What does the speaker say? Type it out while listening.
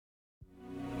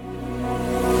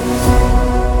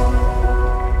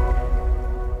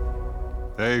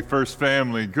Hey, First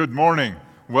Family, good morning.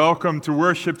 Welcome to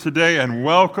worship today and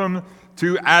welcome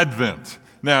to Advent.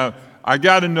 Now, I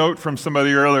got a note from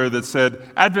somebody earlier that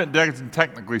said, Advent doesn't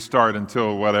technically start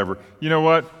until whatever. You know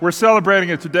what? We're celebrating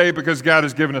it today because God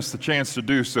has given us the chance to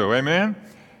do so. Amen?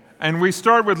 And we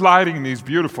start with lighting these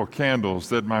beautiful candles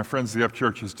that my friends the Up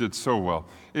Churches did so well.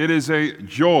 It is a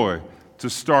joy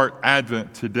to start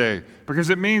Advent today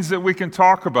because it means that we can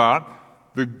talk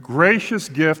about the gracious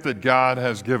gift that God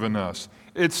has given us.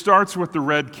 It starts with the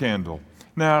red candle.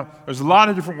 Now, there's a lot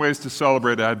of different ways to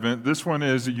celebrate Advent. This one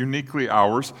is uniquely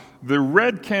ours. The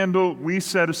red candle we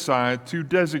set aside to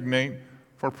designate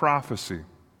for prophecy.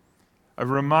 A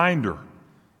reminder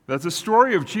that the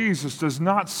story of Jesus does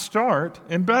not start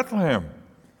in Bethlehem. It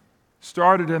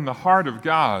started in the heart of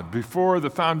God before the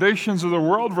foundations of the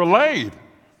world were laid.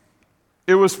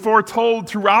 It was foretold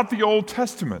throughout the Old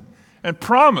Testament and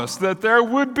promised that there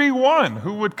would be one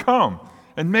who would come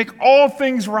and make all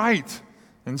things right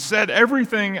and set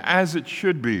everything as it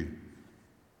should be.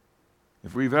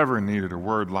 If we've ever needed a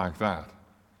word like that,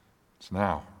 it's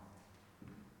now.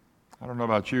 I don't know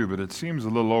about you, but it seems a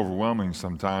little overwhelming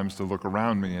sometimes to look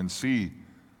around me and see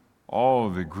all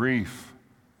the grief,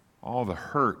 all the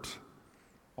hurt,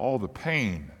 all the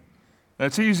pain. And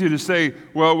it's easy to say,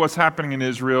 well, what's happening in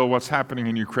Israel, what's happening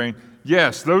in Ukraine?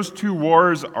 Yes, those two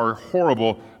wars are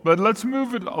horrible, but let's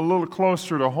move it a little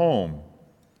closer to home.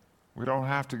 We don't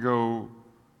have to go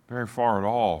very far at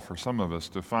all for some of us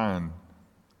to find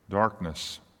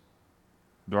darkness.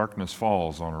 Darkness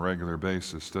falls on a regular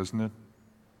basis, doesn't it?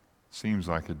 Seems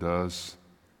like it does.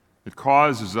 It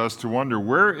causes us to wonder,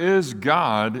 where is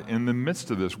God in the midst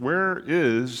of this? Where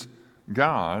is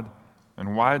God,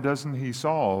 and why doesn't He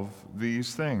solve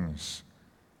these things?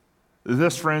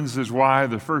 This, friends, is why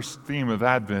the first theme of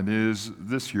Advent is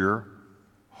this year,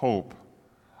 hope.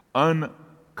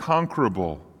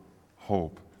 Unconquerable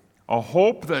hope. A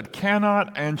hope that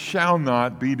cannot and shall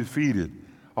not be defeated.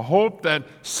 A hope that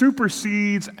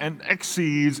supersedes and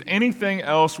exceeds anything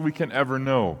else we can ever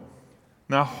know.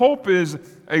 Now, hope is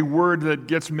a word that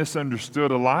gets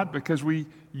misunderstood a lot because we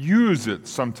use it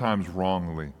sometimes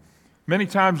wrongly. Many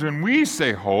times when we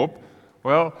say hope,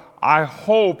 well, I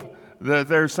hope that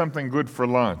there's something good for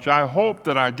lunch. I hope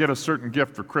that I get a certain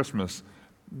gift for Christmas.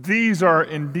 These are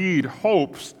indeed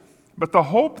hopes, but the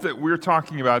hope that we're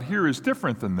talking about here is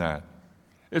different than that.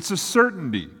 It's a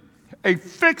certainty, a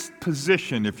fixed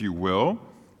position, if you will,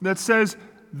 that says,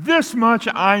 this much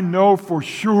I know for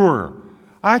sure.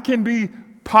 I can be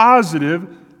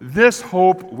positive this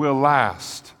hope will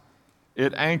last.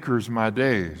 It anchors my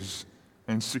days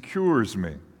and secures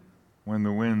me when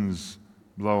the winds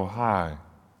blow high.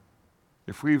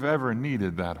 If we've ever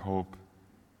needed that hope,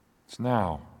 it's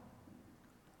now.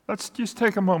 Let's just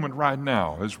take a moment right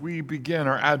now as we begin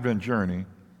our Advent journey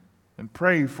and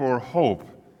pray for hope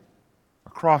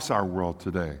across our world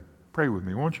today. Pray with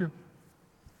me, won't you?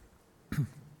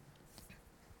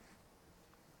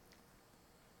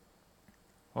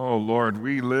 Oh, Lord,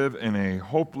 we live in a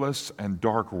hopeless and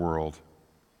dark world.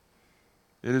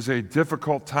 It is a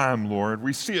difficult time, Lord.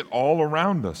 We see it all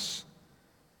around us.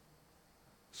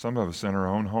 Some of us in our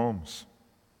own homes.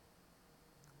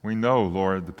 We know,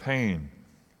 Lord, the pain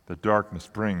that darkness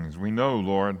brings. We know,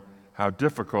 Lord, how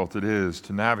difficult it is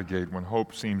to navigate when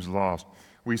hope seems lost.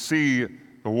 We see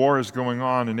the wars going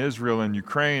on in Israel and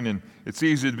Ukraine, and it's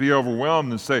easy to be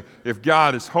overwhelmed and say, if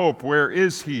God is hope, where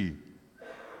is He?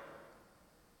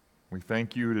 We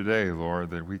thank you today,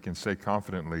 Lord, that we can say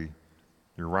confidently,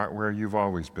 you're right where you've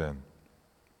always been,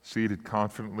 seated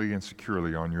confidently and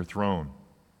securely on your throne,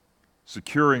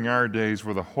 securing our days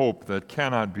with a hope that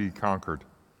cannot be conquered.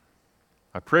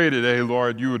 I pray today,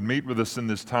 Lord, you would meet with us in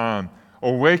this time,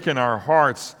 awaken our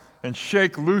hearts, and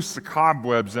shake loose the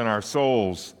cobwebs in our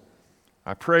souls.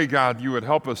 I pray, God, you would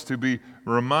help us to be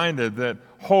reminded that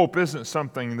hope isn't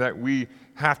something that we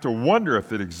have to wonder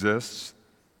if it exists,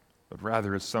 but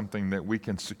rather it's something that we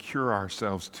can secure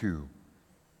ourselves to.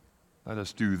 Let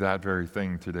us do that very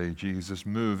thing today, Jesus.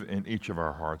 Move in each of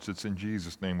our hearts. It's in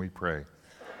Jesus' name we pray.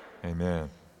 Amen.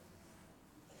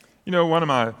 You know, one of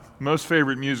my most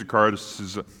favorite music artists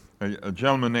is a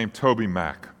gentleman named Toby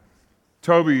Mac.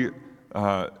 Toby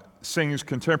sings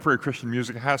contemporary Christian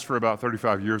music, has for about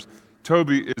 35 years.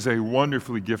 Toby is a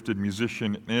wonderfully gifted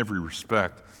musician in every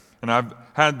respect. And I've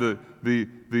had the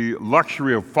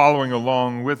luxury of following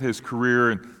along with his career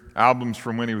and albums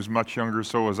from when he was much younger,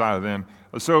 so was I then.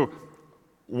 So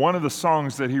one of the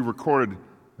songs that he recorded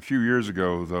a few years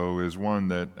ago, though, is one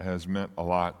that has meant a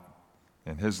lot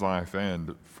in his life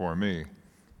and for me.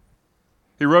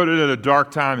 He wrote it at a dark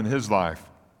time in his life.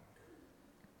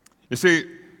 You see,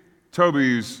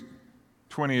 Toby's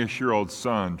 20-ish-year-old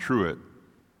son, Truett,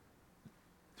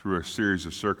 through a series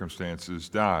of circumstances,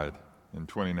 died in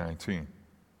 2019.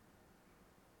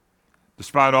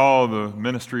 Despite all the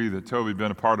ministry that Toby had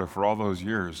been a part of for all those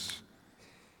years,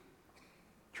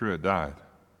 Truett died.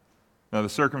 Now, the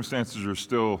circumstances are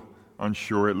still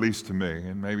unsure, at least to me,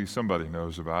 and maybe somebody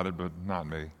knows about it, but not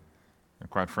me. And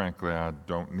quite frankly, I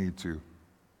don't need to.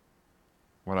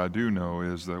 What I do know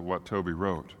is that what Toby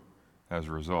wrote as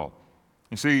a result.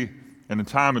 You see, in a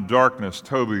time of darkness,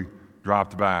 Toby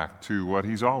dropped back to what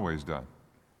he's always done,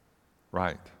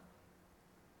 right.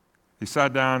 He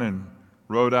sat down and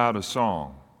wrote out a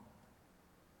song.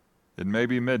 It may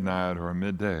be midnight or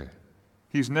midday.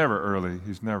 He's never early,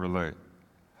 he's never late.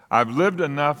 I've lived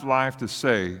enough life to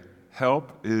say,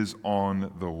 help is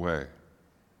on the way.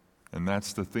 And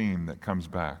that's the theme that comes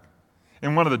back.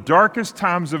 In one of the darkest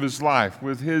times of his life,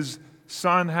 with his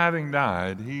son having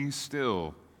died, he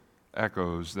still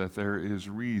echoes that there is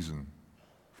reason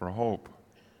for hope.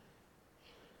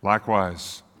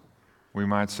 Likewise, we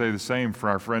might say the same for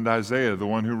our friend Isaiah, the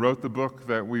one who wrote the book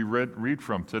that we read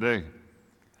from today.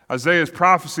 Isaiah's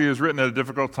prophecy is written at a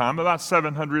difficult time, about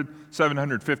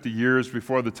 750 years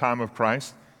before the time of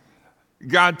Christ.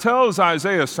 God tells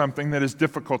Isaiah something that is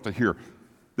difficult to hear.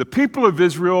 The people of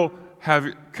Israel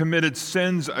have committed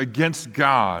sins against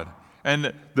God,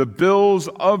 and the bills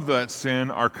of that sin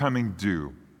are coming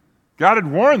due. God had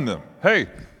warned them, hey,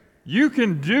 you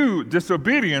can do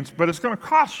disobedience, but it's going to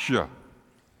cost you.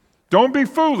 Don't be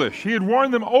foolish. He had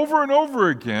warned them over and over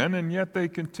again, and yet they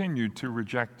continued to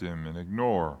reject him and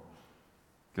ignore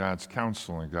God's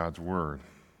counsel and God's word.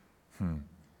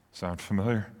 Sound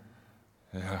familiar?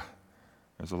 Yeah,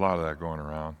 there's a lot of that going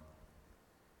around.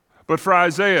 But for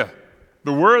Isaiah,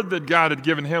 the word that God had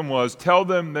given him was, tell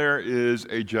them there is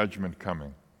a judgment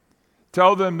coming.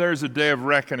 Tell them there's a day of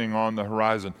reckoning on the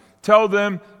horizon. Tell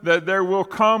them that there will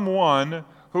come one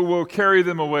who will carry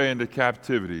them away into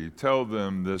captivity. Tell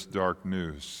them this dark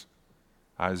news.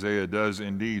 Isaiah does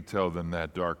indeed tell them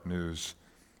that dark news.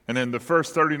 And in the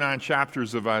first 39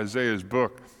 chapters of Isaiah's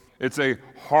book, it's a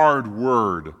hard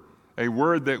word, a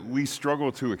word that we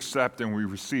struggle to accept and we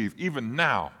receive, even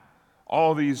now,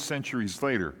 all these centuries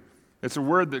later. It's a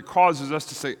word that causes us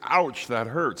to say, ouch, that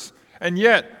hurts. And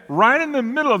yet, right in the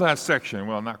middle of that section,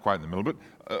 well, not quite in the middle, but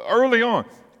early on,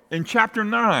 in chapter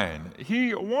 9,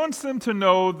 he wants them to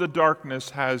know the darkness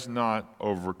has not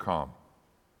overcome.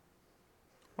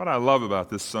 What I love about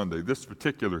this Sunday, this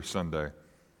particular Sunday,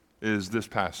 is this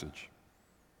passage.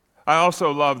 I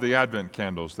also love the Advent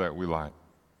candles that we light.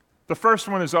 The first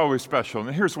one is always special,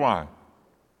 and here's why.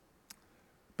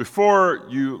 Before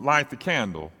you light the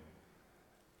candle,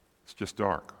 it's just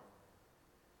dark.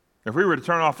 If we were to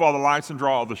turn off all the lights and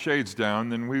draw all the shades down,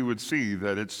 then we would see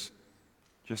that it's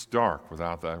just dark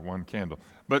without that one candle.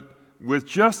 But with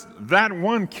just that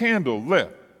one candle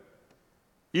lit,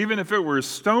 even if it were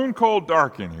stone cold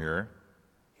dark in here,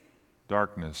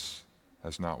 darkness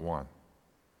has not won.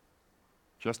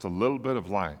 Just a little bit of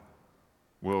light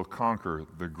will conquer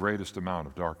the greatest amount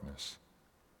of darkness.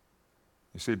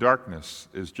 You see, darkness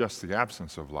is just the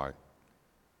absence of light.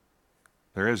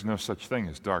 There is no such thing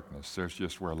as darkness. There's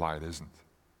just where light isn't.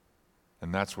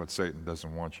 And that's what Satan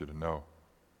doesn't want you to know.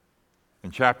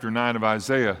 In chapter 9 of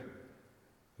Isaiah,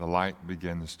 the light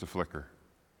begins to flicker.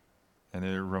 And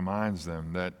it reminds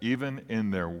them that even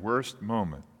in their worst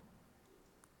moment,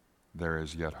 there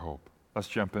is yet hope. Let's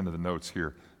jump into the notes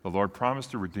here. The Lord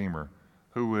promised a Redeemer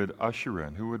who would usher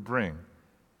in, who would bring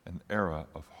an era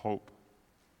of hope.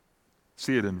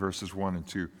 See it in verses 1 and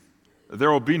 2.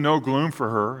 There will be no gloom for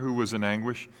her who was in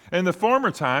anguish. In the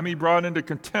former time, he brought into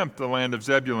contempt the land of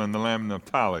Zebulun, the land of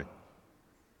Naphtali.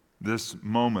 This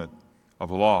moment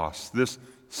of loss, this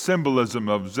symbolism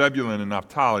of Zebulun and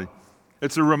Naphtali,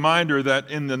 it's a reminder that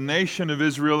in the nation of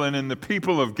Israel and in the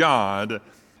people of God,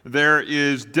 there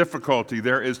is difficulty,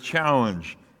 there is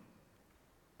challenge.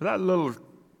 But that little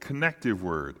connective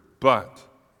word, but,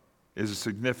 is a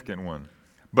significant one.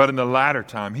 But in the latter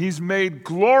time, he's made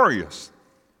glorious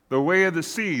the way of the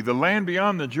sea, the land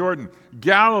beyond the Jordan,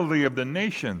 Galilee of the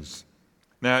nations.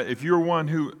 Now, if you're one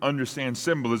who understands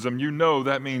symbolism, you know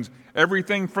that means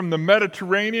everything from the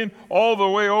Mediterranean all the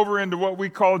way over into what we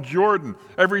call Jordan,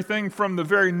 everything from the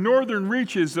very northern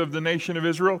reaches of the nation of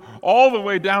Israel all the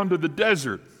way down to the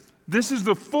desert. This is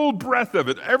the full breadth of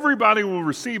it. Everybody will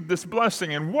receive this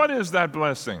blessing. And what is that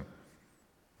blessing?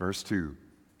 Verse 2,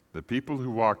 the people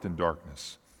who walked in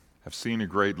darkness have seen a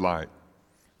great light.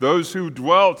 Those who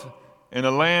dwelt in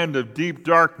a land of deep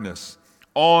darkness,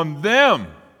 on them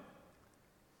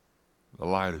the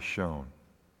light is shone.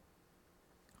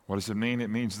 What does it mean?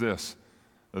 It means this.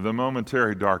 The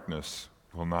momentary darkness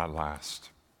will not last.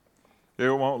 It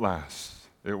won't last.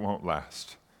 It won't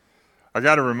last. I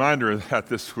got a reminder of that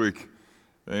this week.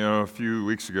 A few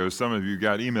weeks ago, some of you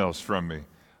got emails from me.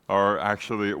 Or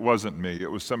actually, it wasn't me. It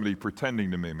was somebody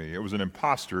pretending to be me. It was an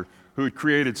imposter who had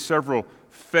created several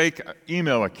fake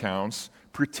email accounts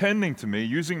pretending to me,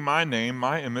 using my name,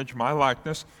 my image, my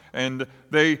likeness, and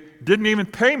they didn't even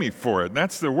pay me for it. And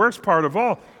that's the worst part of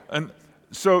all. And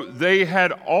so they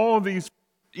had all these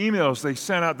emails they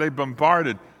sent out. They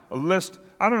bombarded a list.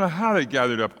 I don't know how they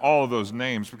gathered up all of those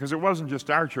names, because it wasn't just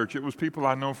our church. It was people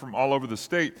I know from all over the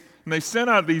state. And they sent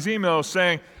out these emails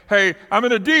saying, hey, I'm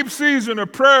in a deep season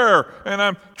of prayer, and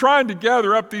I'm trying to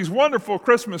gather up these wonderful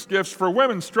Christmas gifts for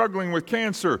women struggling with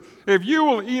cancer. If you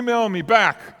will email me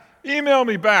back.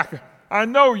 I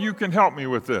know you can help me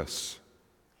with this.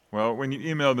 Well, when you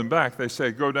email them back, they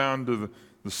say, go down to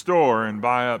the store and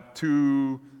buy up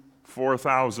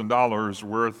 $4,000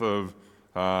 worth of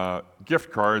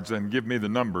gift cards and give me the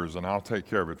numbers, and I'll take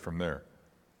care of it from there.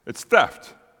 It's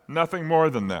theft, nothing more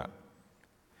than that.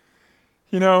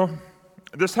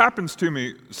 This happens to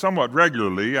me somewhat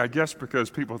regularly, I guess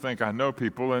because people think I know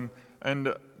people,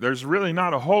 and there's really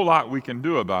not a whole lot we can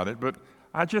do about it, but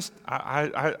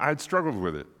I'd struggled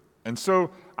with it. And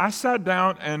so I sat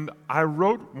down and I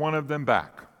wrote one of them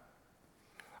back.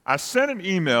 I sent an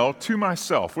email to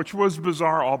myself, which was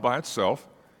bizarre all by itself,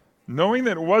 knowing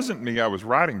that it wasn't me I was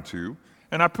writing to,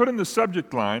 and I put in the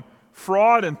subject line,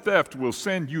 fraud and theft will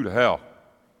send you to hell.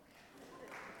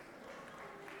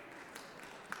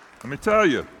 Let me tell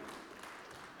you,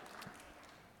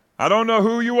 I don't know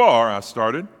who you are, I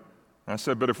started. I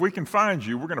said, but if we can find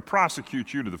you, we're going to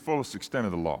prosecute you to the fullest extent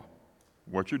of the law.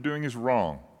 What you're doing is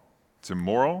wrong. It's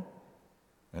immoral,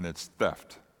 and it's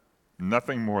theft.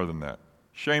 Nothing more than that.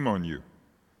 Shame on you.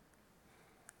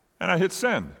 And I hit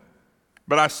send.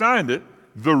 But I signed it,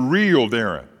 the real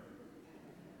Darin.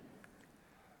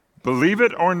 Believe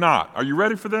it or not, are you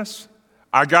ready for this?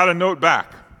 I got a note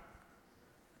back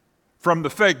from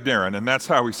the fake Darin, and that's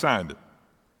how he signed it.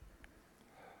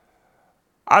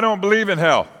 I don't believe in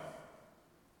hell.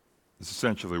 That's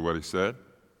essentially what he said.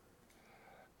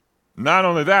 Not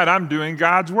only that, I'm doing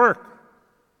God's work.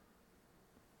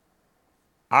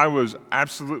 I was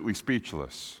absolutely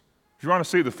speechless. If you want to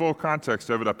see the full context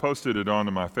of it, I posted it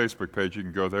onto my Facebook page. You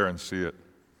can go there and see it.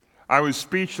 I was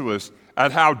speechless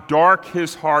at how dark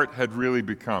his heart had really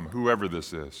become, whoever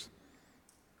this is.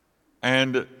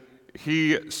 And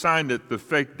he signed it, the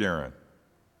fake Darin.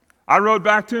 I wrote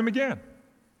back to him again.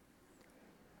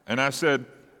 And I said,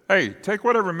 hey, take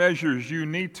whatever measures you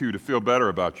need to feel better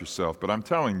about yourself, but I'm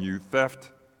telling you,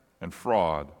 theft and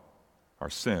fraud are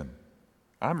sin.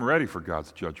 I'm ready for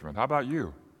God's judgment. How about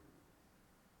you?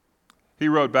 He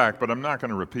wrote back, but I'm not going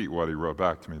to repeat what he wrote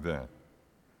back to me then.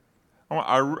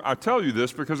 I tell you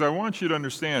this because I want you to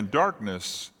understand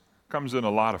darkness comes in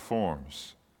a lot of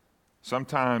forms.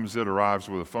 Sometimes it arrives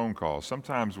with a phone call,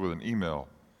 sometimes with an email,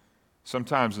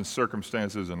 sometimes in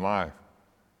circumstances in life.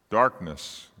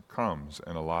 Darkness comes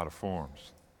in a lot of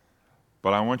forms.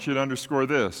 But I want you to underscore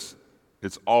this,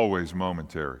 it's always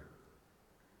momentary.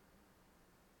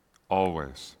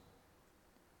 Always.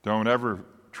 Don't ever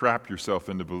trap yourself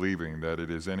into believing that it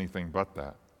is anything but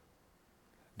that.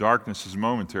 Darkness is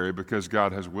momentary because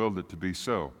God has willed it to be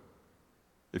so.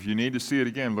 If you need to see it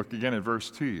again, look again at verse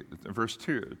 2.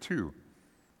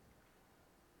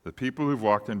 The people who've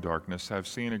walked in darkness have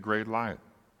seen a great light.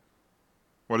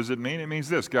 What does it mean? It means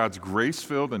this: God's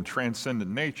grace-filled and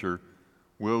transcendent nature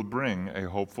will bring a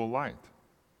hopeful light.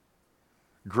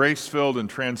 Grace-filled and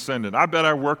transcendent. I bet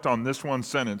I worked on this one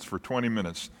sentence for 20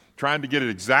 minutes, trying to get it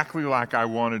exactly like I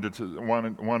wanted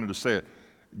to say it.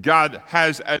 God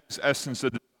has at its essence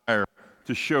a desire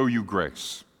to show you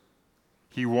grace.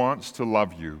 He wants to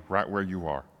love you right where you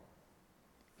are.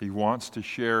 He wants to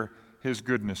share His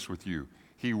goodness with you.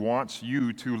 He wants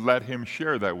you to let Him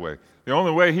share that way. The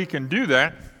only way He can do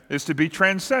that is to be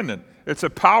transcendent. It's a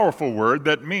powerful word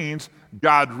that means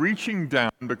God reaching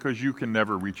down because you can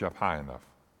never reach up high enough.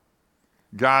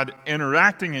 God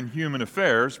interacting in human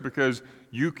affairs because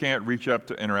you can't reach up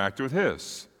to interact with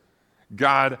His.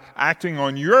 God acting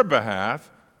on your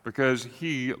behalf because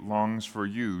He longs for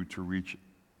you to reach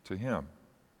to Him.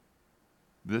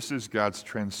 This is God's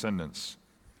transcendence.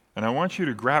 And I want you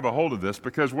to grab a hold of this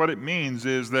because what it means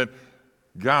is that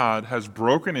God has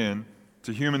broken in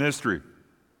to human history.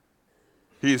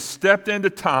 He has stepped into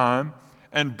time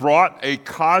and brought a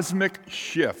cosmic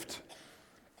shift.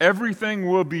 Everything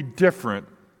will be different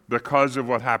because of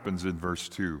what happens in verse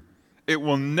 2. It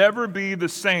will never be the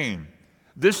same.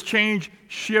 This change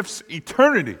shifts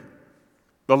eternity.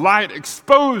 The light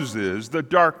exposes the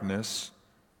darkness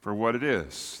for what it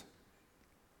is.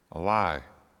 a lie.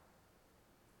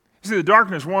 You see, the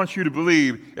darkness wants you to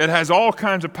believe it has all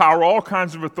kinds of power, all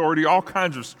kinds of authority, all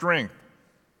kinds of strength.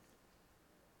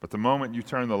 But the moment you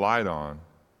turn the light on,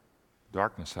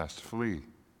 darkness has to flee.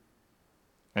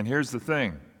 And here's the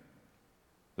thing,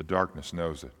 the darkness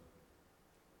knows it.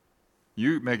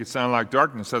 You make it sound like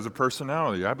darkness has a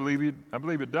personality. I believe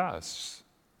it does.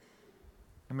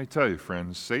 Let me tell you,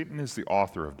 friends, Satan is the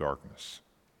author of darkness.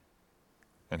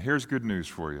 And here's good news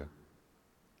for you.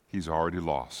 He's already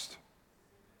lost.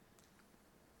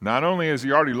 Not only is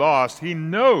he already lost, he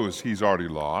knows he's already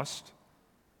lost.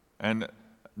 And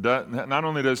not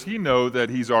only does he know that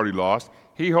he's already lost,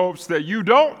 he hopes that you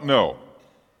don't know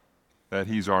that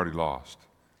he's already lost.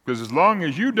 Because as long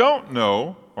as you don't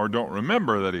know or don't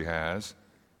remember that he has,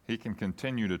 he can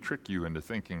continue to trick you into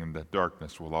thinking that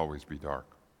darkness will always be dark.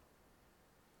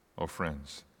 Oh,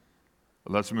 friends,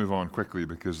 let's move on quickly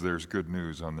because there's good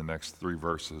news on the next 3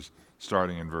 verses,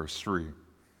 starting in verse 3.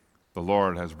 The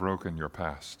Lord has broken your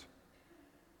past.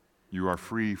 You are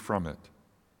free from it.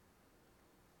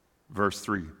 Verse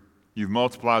 3. You've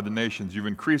multiplied the nations. You've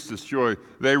increased its joy.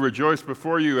 They rejoice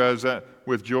before you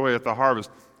with joy at the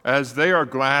harvest, as they are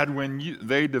glad when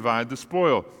they divide the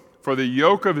spoil. For the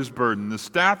yoke of his burden, the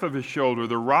staff of his shoulder,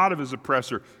 the rod of his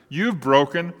oppressor, you've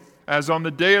broken as on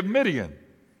the day of Midian.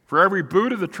 For every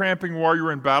boot of the tramping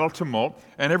warrior in battle tumult,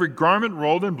 and every garment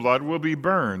rolled in blood will be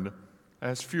burned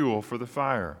as fuel for the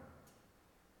fire.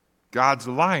 God's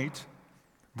light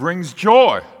brings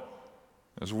joy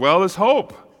as well as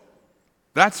hope.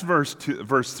 That's verse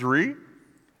 3.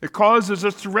 It causes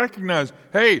us to recognize,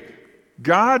 hey,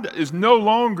 God is no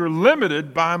longer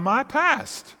limited by my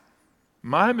past,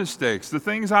 my mistakes, the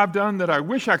things I've done that I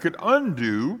wish I could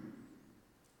undo.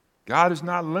 God is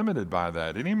not limited by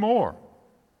that anymore.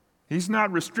 He's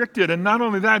not restricted. And not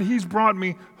only that, he's brought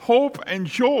me hope and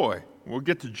joy. We'll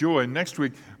get to joy next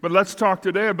week, but let's talk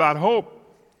today about hope.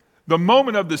 The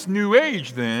moment of this new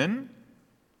age, then,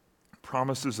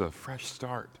 promises a fresh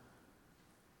start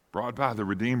brought by the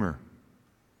Redeemer.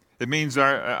 It means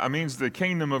the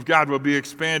kingdom of God will be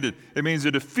expanded. It means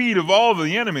the defeat of all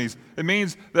the enemies. It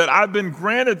means that I've been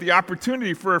granted the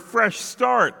opportunity for a fresh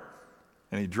start.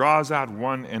 And he draws out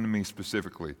one enemy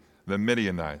specifically, the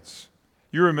Midianites.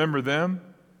 You remember them?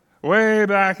 Way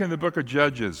back in the book of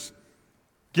Judges,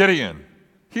 Gideon,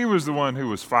 he was the one who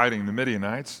was fighting the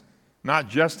Midianites. Not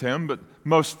just him, but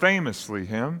most famously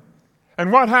him.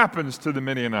 And what happens to the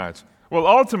Midianites? Well,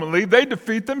 ultimately, they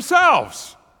defeat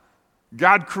themselves.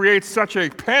 God creates such a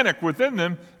panic within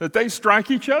them that they strike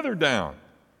each other down.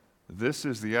 This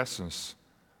is the essence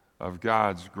of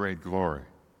God's great glory.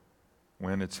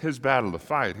 When it's his battle to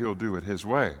fight, he'll do it his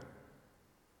way.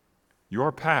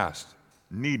 Your past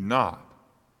need not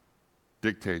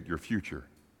dictate your future,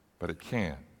 but it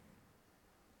can.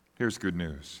 Here's good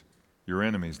news. Your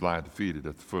enemies lie defeated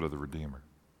at the foot of the Redeemer.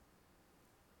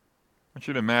 I want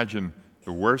you to imagine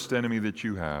the worst enemy that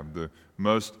you have, the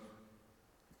most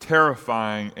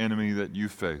terrifying enemy that you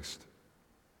faced,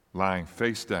 lying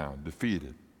face down,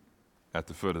 defeated at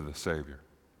the foot of the Savior.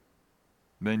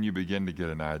 Then you begin to get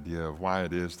an idea of why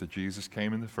it is that Jesus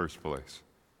came in the first place.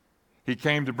 He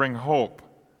came to bring hope.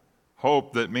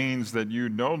 Hope that means that you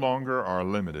no longer are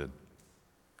limited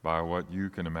by what you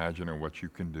can imagine or what you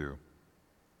can do.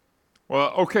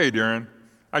 Well, okay, Darin,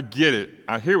 I get it.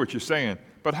 I hear what you're saying.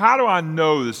 But how do I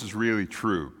know this is really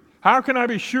true? How can I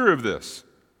be sure of this?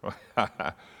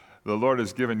 The Lord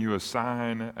has given you a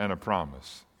sign and a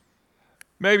promise.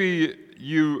 Maybe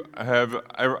you have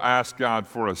ever asked God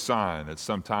for a sign at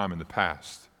some time in the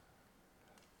past.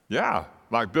 Yeah,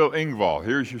 like Bill Engvall,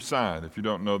 here's your sign. If you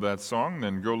don't know that song,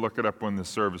 then go look it up when the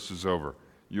service is over.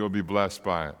 You'll be blessed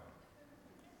by it.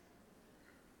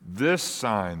 This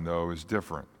sign, though, is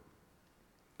different.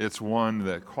 It's one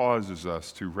that causes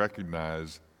us to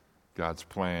recognize God's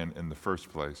plan in the first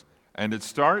place. And it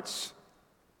starts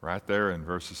right there in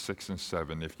verses 6 and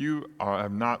 7. If you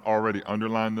have not already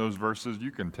underlined those verses, you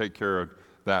can take care of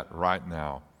that right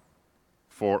now.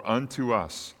 For unto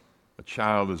us a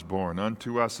child is born,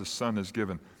 unto us a son is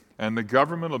given, and the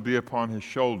government will be upon his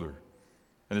shoulder.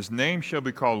 And his name shall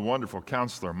be called Wonderful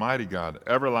Counselor, Mighty God,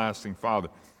 Everlasting Father,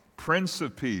 Prince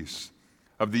of Peace.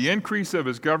 Of the increase of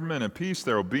his government and peace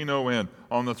there will be no end.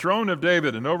 On the throne of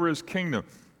David and over his kingdom,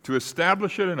 to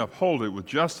establish it and uphold it with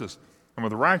justice and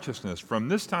with righteousness from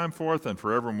this time forth and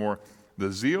forevermore.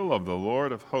 The zeal of the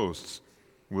Lord of hosts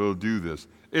will do this.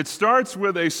 It starts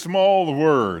with a small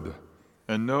word.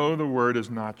 And no, the word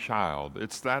is not child.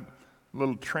 It's that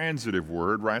little transitive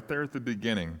word right there at the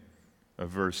beginning of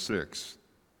verse 6.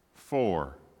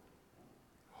 For.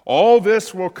 All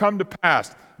this will come to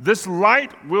pass. This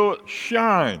light will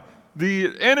shine.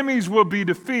 The enemies will be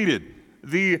defeated.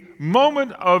 The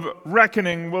moment of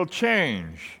reckoning will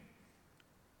change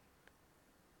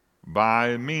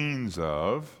by means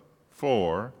of,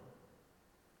 for,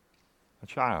 a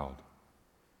child.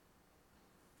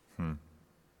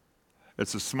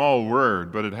 It's a small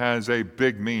word, but it has a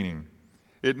big meaning.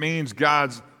 It means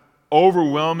God's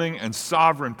overwhelming and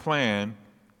sovereign plan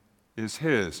is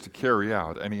His to carry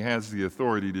out, and He has the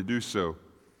authority to do so.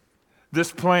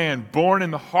 This plan, born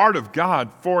in the heart of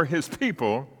God for His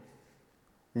people,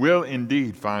 will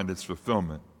indeed find its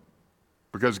fulfillment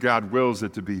because God wills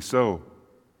it to be so.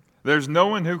 There's no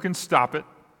one who can stop it,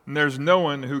 and there's no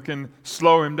one who can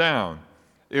slow Him down.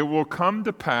 It will come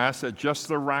to pass at just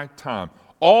the right time,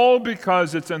 all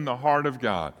because it's in the heart of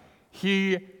God.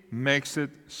 He makes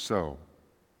it so.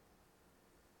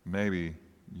 Maybe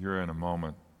you're in a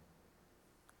moment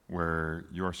where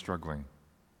you're struggling.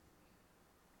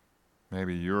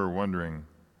 Maybe you're wondering,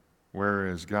 where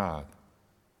is God?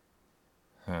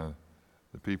 The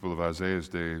people of Isaiah's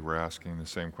day were asking the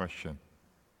same question.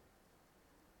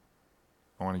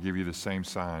 I want to give you the same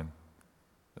sign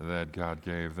that God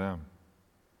gave them.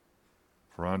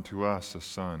 For unto us a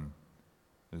son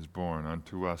is born,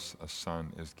 unto us a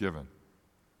son is given.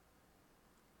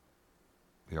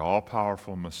 The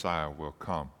all-powerful Messiah will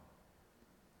come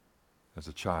as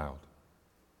a child.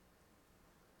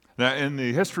 Now, in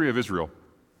the history of Israel,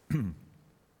 there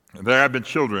have been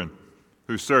children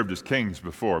who served as kings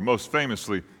before. Most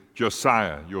famously,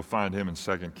 Josiah. You'll find him in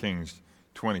 2 Kings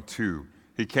 22.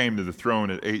 He came to the throne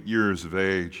at 8 years of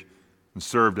age and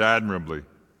served admirably.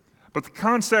 But the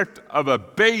concept of a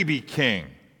baby king,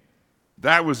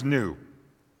 that was new.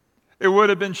 It would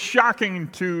have been shocking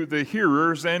to the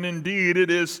hearers, and indeed it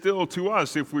is still to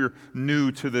us if we're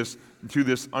new to this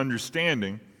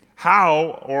understanding.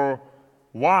 How or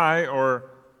why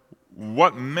or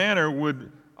what manner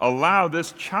would allow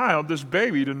this child, this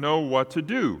baby, to know what to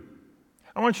do?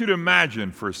 I want you to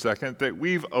imagine for a second that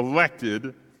we've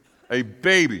elected a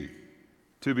baby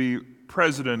to be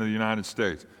president of the United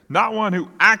States. Not one who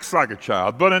acts like a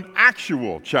child, but an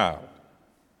actual child.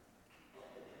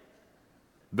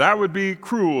 That would be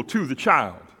cruel to the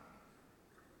child.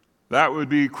 That would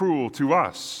be cruel to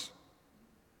us.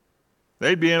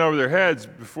 They'd be in over their heads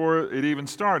before it even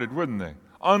started, wouldn't they?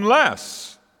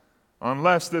 Unless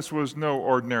this was no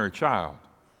ordinary child.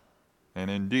 And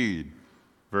indeed,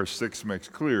 verse 6 makes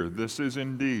clear, this is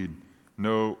indeed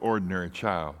no ordinary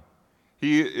child.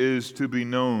 He is to be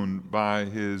known by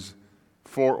His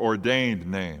foreordained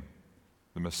name,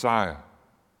 the Messiah,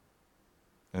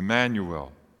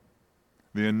 Emmanuel,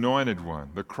 the Anointed One,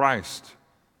 the Christ.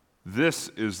 This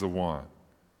is the one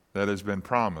that has been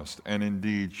promised and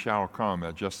indeed shall come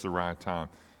at just the right time.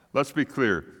 Let's be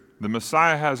clear. The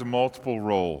Messiah has multiple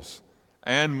roles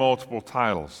and multiple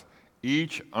titles,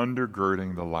 each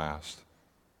undergirding the last.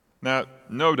 Now,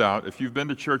 no doubt, if you've been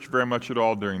to church very much at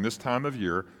all during this time of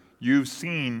year, you've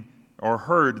seen or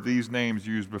heard these names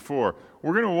used before.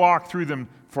 We're going to walk through them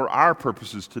for our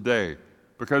purposes today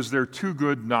because they're too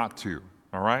good not to,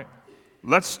 all right?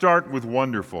 Let's start with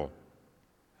wonderful.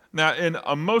 Now, in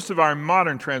most of our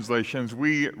modern translations,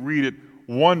 we read it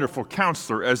wonderful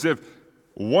counselor, as if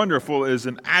wonderful is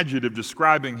an adjective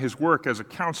describing His work as a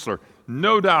counselor.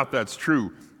 No doubt that's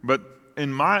true, but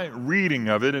in my reading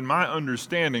of it, in my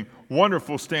understanding,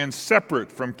 wonderful stands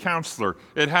separate from counselor.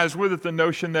 It has with it the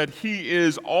notion that He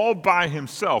is all by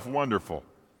Himself wonderful.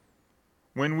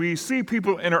 When we see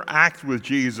people interact with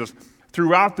Jesus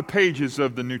throughout the pages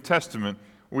of the New Testament,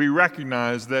 we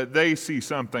recognize that they see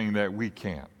something that we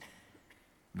can't.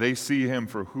 They see Him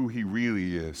for who He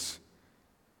really is.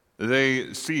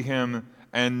 They see Him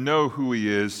and know who He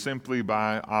is simply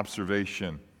by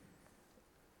observation.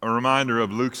 A reminder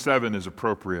of Luke 7 is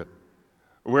appropriate,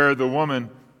 where the woman,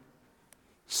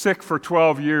 sick for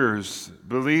 12 years,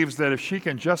 believes that if she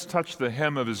can just touch the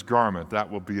hem of His garment,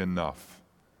 that will be enough.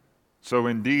 So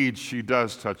indeed, she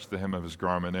does touch the hem of His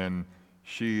garment, and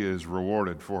she is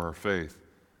rewarded for her faith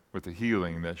with the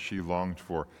healing that she longed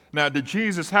for. Now, did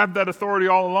Jesus have that authority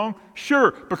all along?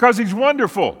 Sure, because He's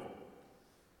wonderful.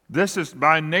 This is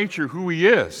by nature who He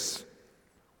is.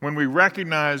 When we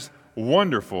recognize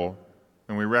wonderful,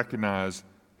 and we recognize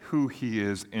who He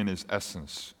is in His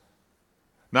essence.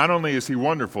 Not only is He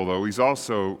wonderful, though, He's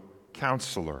also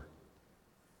counselor.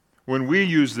 When we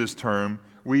use this term,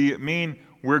 we mean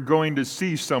we're going to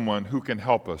see someone who can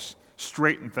help us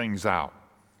straighten things out,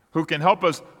 who can help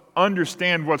us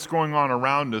understand what's going on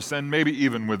around us and maybe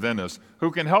even within us,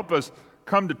 who can help us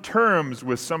come to terms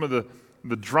with some of the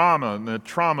drama and the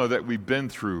trauma that we've been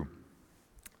through.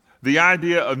 The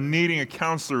idea of needing a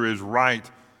counselor is right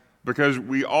because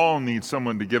we all need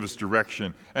someone to give us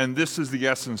direction. And this is the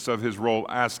essence of his role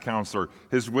as counselor.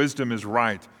 His wisdom is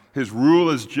right. His rule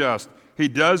is just. He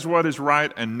does what is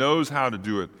right and knows how to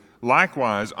do it.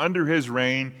 Likewise, under his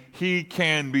reign, he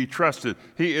can be trusted.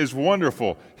 He is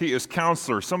wonderful. He is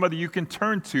counselor, somebody you can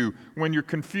turn to when you're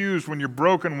confused, when you're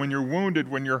broken, when you're wounded,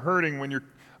 when you're hurting, when you're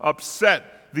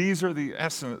upset. This is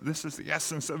the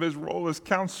essence of his role as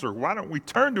counselor. Why don't we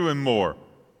turn to him more?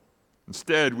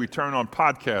 Instead, we turn on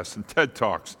podcasts and TED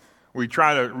Talks. We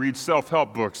try to read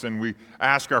self-help books and we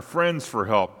ask our friends for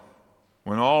help,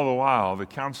 when all the while the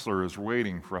counselor is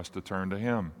waiting for us to turn to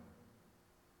him.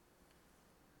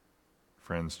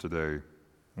 Friends, today,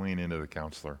 lean into the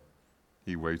counselor.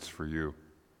 He waits for you.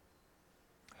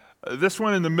 This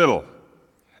one in the middle,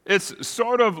 it's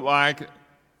sort of like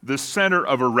the center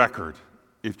of a record,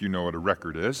 if you know what a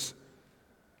record is,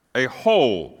 a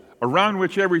hole around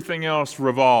which everything else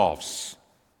revolves.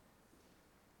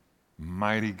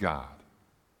 Mighty God.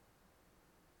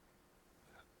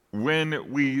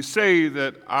 When we say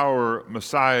that our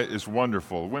Messiah is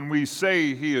wonderful, when we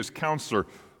say he is counselor,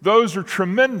 those are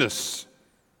tremendous.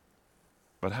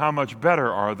 But how much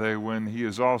better are they when he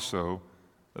is also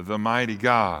the mighty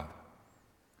God,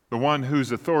 the one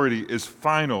whose authority is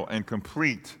final and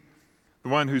complete, the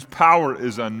one whose power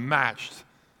is unmatched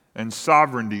and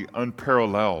sovereignty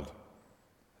unparalleled.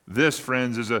 This,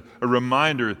 friends, is a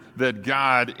reminder that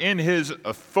God, in his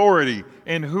authority,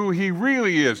 in who he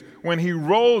really is, when he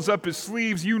rolls up his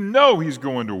sleeves, you know he's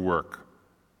going to work.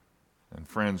 And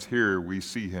friends, here we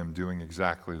see him doing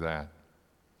exactly that.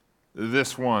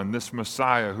 This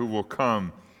Messiah who will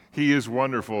come, he is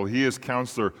wonderful, he is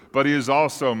counselor, but he is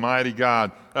also mighty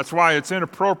God. That's why it's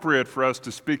inappropriate for us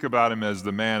to speak about him as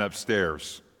the man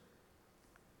upstairs.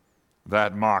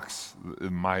 That mocks the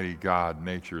mighty God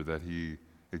nature that he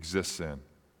exists in.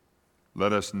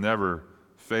 Let us never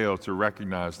fail to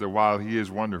recognize that while he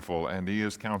is wonderful and he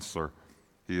is counselor,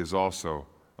 he is also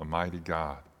a mighty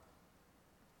God.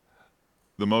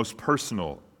 The most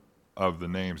personal of the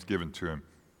names given to him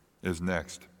is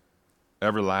next,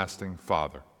 Everlasting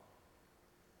Father.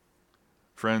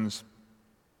 Friends,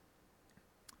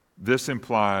 this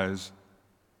implies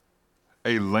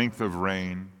a length of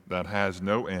reign that has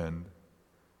no end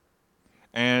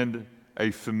and a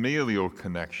familial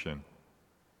connection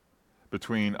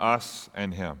between us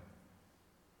and him.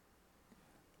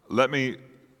 Let me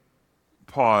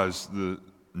pause the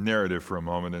narrative for a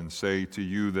moment and say to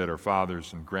you that are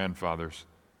fathers and grandfathers,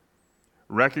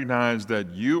 recognize that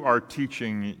you are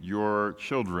teaching your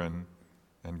children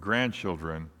and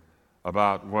grandchildren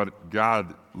about what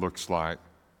God looks like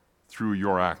through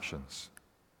your actions.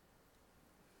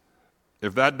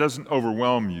 If that doesn't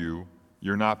overwhelm you,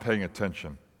 you're not paying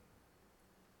attention.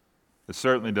 It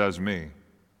certainly does me.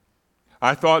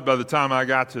 I thought by the time I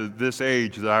got to this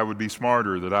age that I would be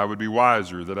smarter, that I would be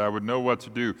wiser, that I would know what to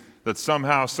do, that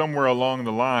somehow, somewhere along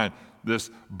the line,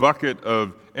 this bucket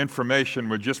of information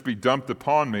would just be dumped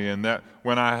upon me, and that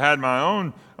when I had my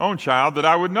own child, that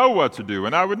I would know what to do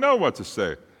and I would know what to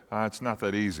say. It's not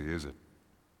that easy, is it?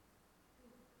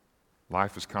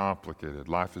 Life is complicated.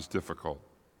 Life is difficult.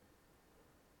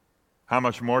 How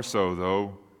much more so,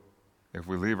 though, if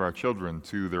we leave our children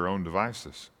to their own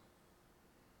devices?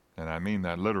 And I mean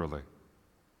that literally.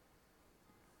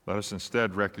 Let us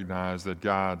instead recognize that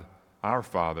God, our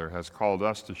Father, has called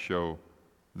us to show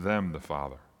them the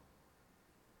Father.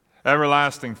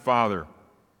 Everlasting Father.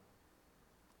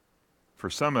 For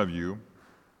some of you,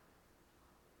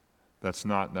 that's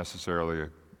not necessarily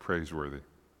praiseworthy.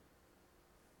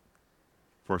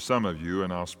 For some of you,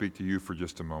 and I'll speak to you for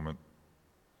just a moment,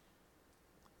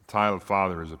 the title of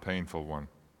Father is a painful one.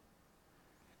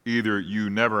 Either you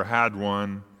never had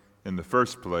one in the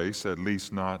first place, at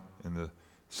least not in the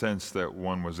sense that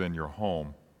one was in your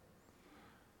home,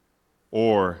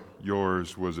 or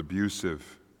yours was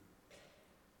abusive,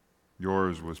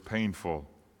 yours was painful,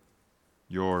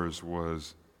 yours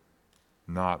was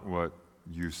not what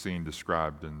you've seen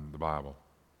described in the Bible.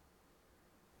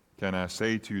 Can I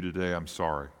say to you today, I'm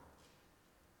sorry.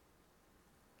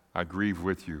 I grieve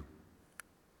with you.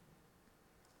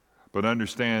 But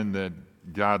understand that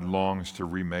God longs to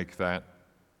remake that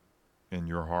in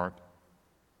your heart,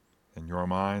 in your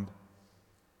mind,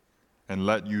 and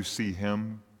let you see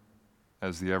him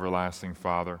as the everlasting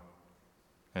Father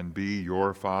and be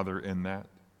your Father in that,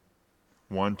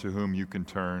 one to whom you can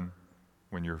turn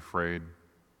when you're afraid,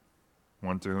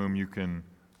 one to whom you can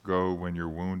go when you're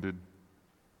wounded,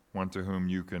 one to whom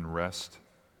you can rest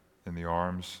in the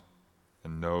arms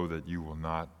and know that you will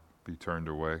not be turned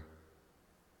away.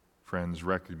 Friends,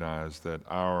 recognize that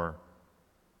our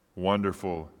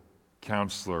wonderful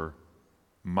counselor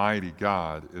mighty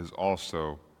God is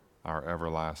also our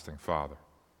everlasting Father.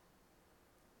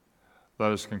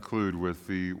 Let us conclude with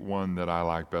the one that I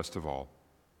like best of all,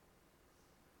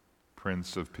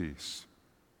 Prince of Peace.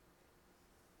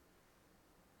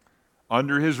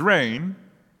 Under his reign,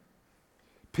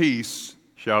 peace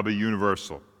shall be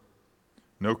universal.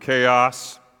 No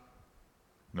chaos,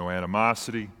 no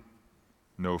animosity,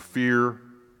 no fear,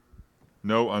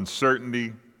 no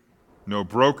uncertainty, no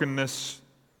brokenness.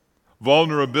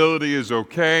 Vulnerability is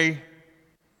okay.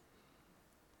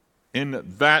 In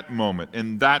that moment,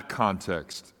 in that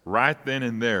context, right then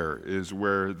and there is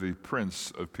where the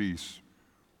Prince of Peace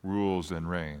rules and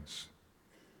reigns.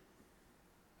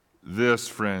 This,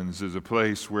 friends, is a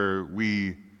place where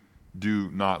we do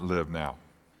not live now.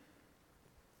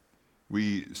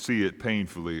 We see it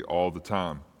painfully all the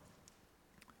time.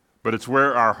 But it's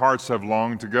where our hearts have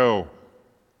longed to go.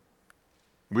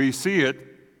 We see it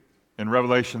in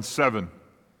Revelation 7.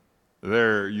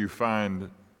 There you find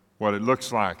what it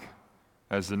looks like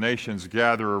as the nations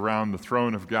gather around the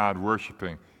throne of God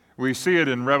worshiping. We see it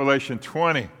in Revelation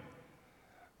 20,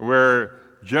 where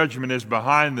judgment is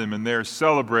behind them and they're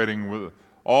celebrating with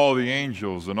all the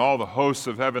angels and all the hosts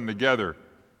of heaven together,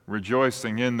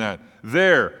 rejoicing in that.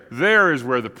 There is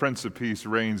where the Prince of Peace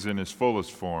reigns in his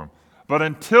fullest form. But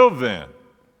until then,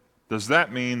 does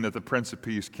that mean that the Prince of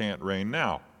Peace can't reign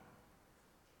now?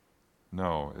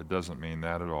 No, it doesn't mean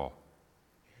that at all.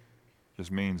 It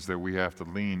just means that we have to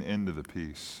lean into the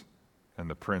peace and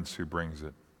the Prince who brings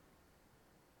it.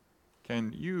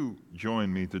 Can you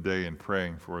join me today in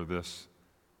praying for this?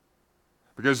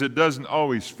 Because it doesn't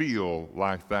always feel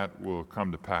like that will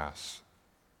come to pass.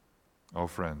 Oh,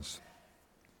 friends,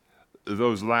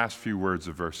 those last few words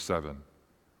of verse 7,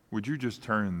 would you just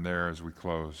turn there as we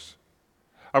close?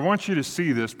 I want you to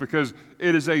see this because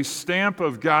it is a stamp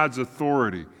of God's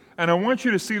authority. And I want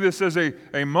you to see this as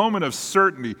a moment of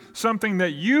certainty, something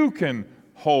that you can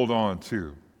hold on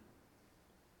to.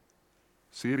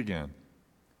 See it again.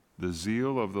 The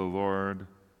zeal of the Lord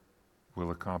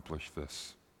will accomplish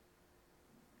this.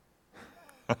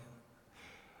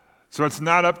 So it's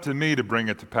not up to me to bring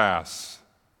it to pass.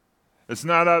 It's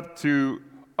not up to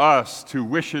us to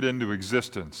wish it into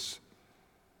existence.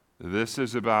 This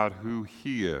is about who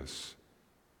He is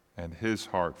and His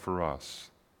heart for us.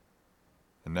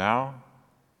 And now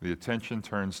the attention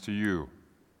turns to you.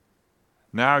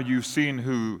 Now you've seen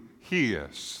who He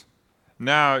is.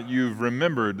 Now you've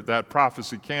remembered that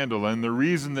prophecy candle and the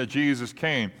reason that Jesus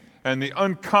came and the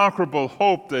unconquerable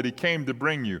hope that He came to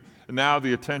bring you. And now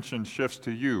the attention shifts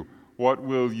to you. What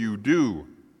will you do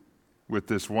with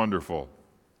this wonderful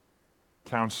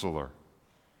Counselor,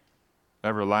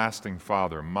 Everlasting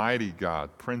Father, Mighty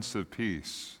God, Prince of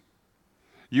Peace?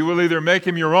 You will either make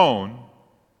Him your own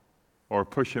or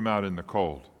push Him out in the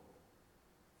cold.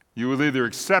 You will either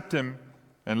accept Him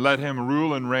and let Him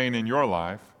rule and reign in your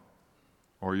life,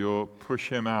 or you'll push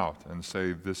Him out and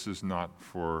say, this is not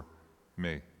for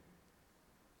me.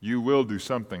 You will do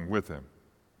something with Him,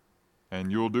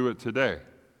 and you'll do it today.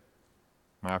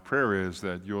 My prayer is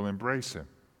that you'll embrace Him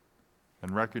and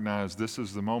recognize this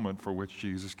is the moment for which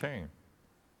Jesus came,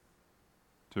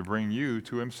 to bring you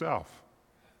to Himself.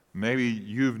 Maybe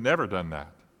you've never done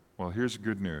that. Well, here's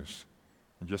good news.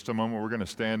 In just a moment, we're going to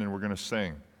stand and we're going to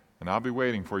sing, and I'll be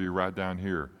waiting for you right down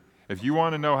here. If you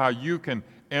want to know how you can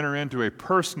enter into a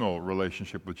personal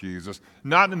relationship with Jesus,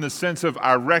 not in the sense of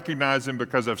I recognize Him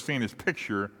because I've seen His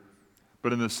picture,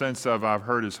 but in the sense of I've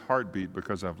heard His heartbeat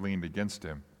because I've leaned against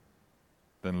Him,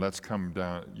 then let's come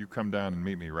down. You come down and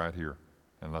meet me right here,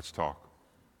 and let's talk.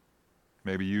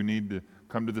 Maybe you need to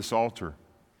come to this altar.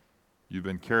 You've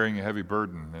been carrying a heavy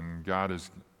burden, and God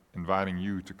is inviting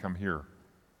you to come here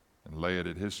and lay it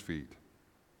at His feet.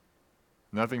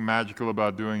 Nothing magical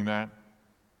about doing that,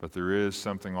 but there is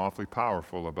something awfully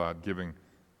powerful about giving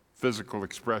physical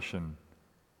expression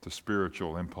to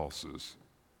spiritual impulses.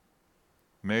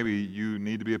 Maybe you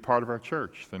need to be a part of our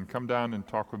church. Then come down and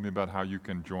talk with me about how you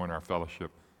can join our fellowship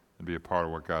and be a part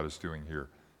of what God is doing here.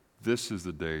 This is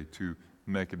the day to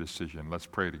make a decision. Let's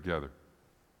pray together.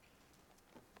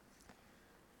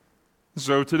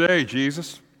 So today,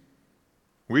 Jesus,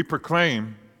 we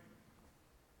proclaim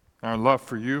our love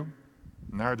for you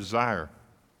and our desire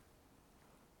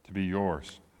to be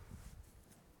yours.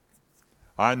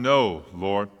 I know,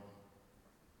 Lord,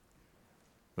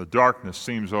 the darkness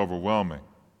seems overwhelming.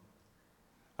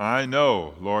 I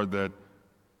know, Lord, that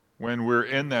when we're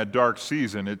in that dark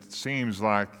season, it seems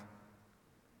like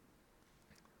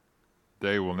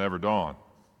day will never dawn.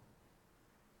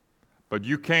 But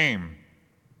you came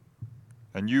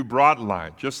and you brought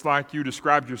light, just like you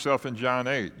described yourself in John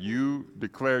 8. You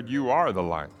declared you are the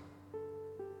light.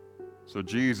 So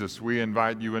Jesus, we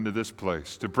invite you into this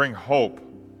place to bring hope,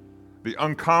 the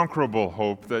unconquerable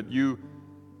hope that you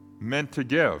meant to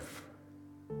give.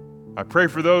 I pray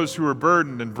for those who are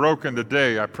burdened and broken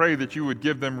today. I pray that you would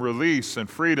give them release and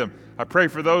freedom. I pray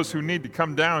for those who need to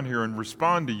come down here and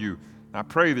respond to you. I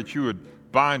pray that you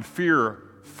would bind fear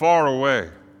far away.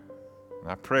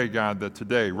 I pray, God, that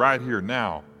today, right here,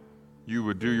 now, you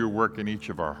would do your work in each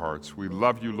of our hearts. We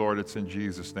love you, Lord. It's in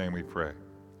Jesus' name we pray.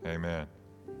 Amen.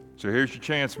 So here's your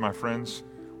chance, my friends.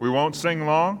 We won't sing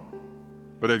long,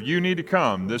 but if you need to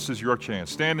come, this is your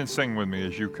chance. Stand and sing with me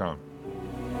as you come.